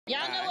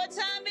Y'all know what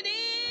time it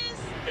is?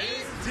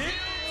 It's deal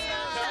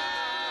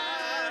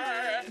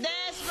time!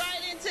 That's right,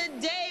 and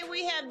today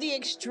we have the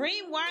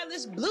Xtreme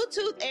wireless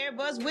Bluetooth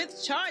earbuds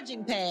with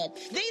charging pad.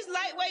 These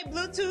lightweight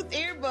Bluetooth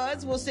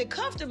earbuds will sit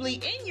comfortably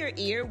in your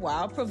ear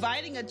while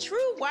providing a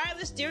true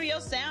wireless stereo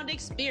sound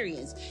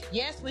experience.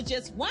 Yes, with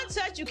just one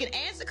touch, you can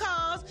answer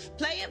calls,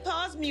 play and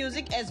pause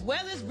music, as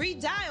well as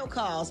redial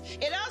calls.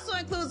 It also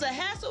includes a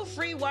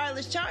hassle-free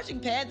wireless charging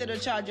pad that'll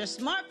charge your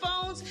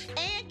smartphones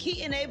and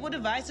key-enabled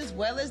devices, as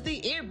well as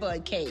the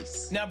earbud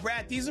case. Now,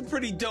 Brat, these are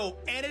pretty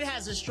dope, and it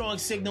has a strong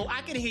signal.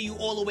 I can hear you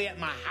all the way at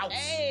my house.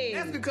 Hey!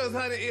 That's because,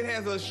 honey, it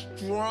has a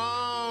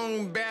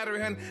strong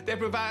battery, honey, that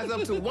provides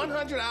up to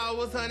 100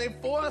 hours, honey,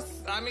 for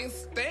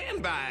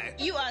standby.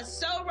 You are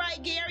so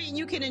right, Gary, and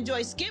you can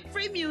enjoy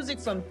skip-free music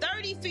from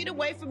 30 feet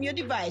away from your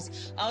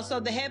device. Also,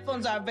 the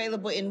headphones are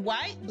available in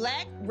white,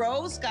 black,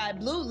 rose, sky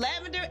blue,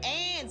 lavender,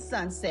 and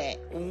sunset.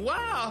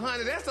 Wow,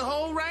 honey, that's the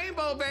whole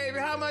rainbow, baby.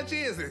 How much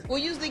is it? Well,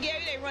 usually,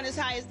 Gary, they run as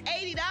high as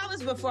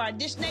 $80, but for our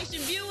Dish Nation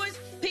viewers,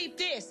 peep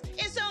this.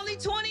 It's only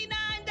 $29.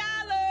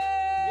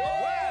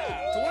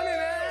 Wow,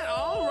 29?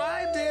 All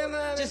right, then,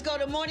 honey. Just go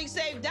to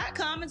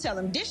morningsave.com and tell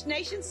them Dish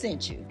Nation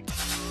sent you.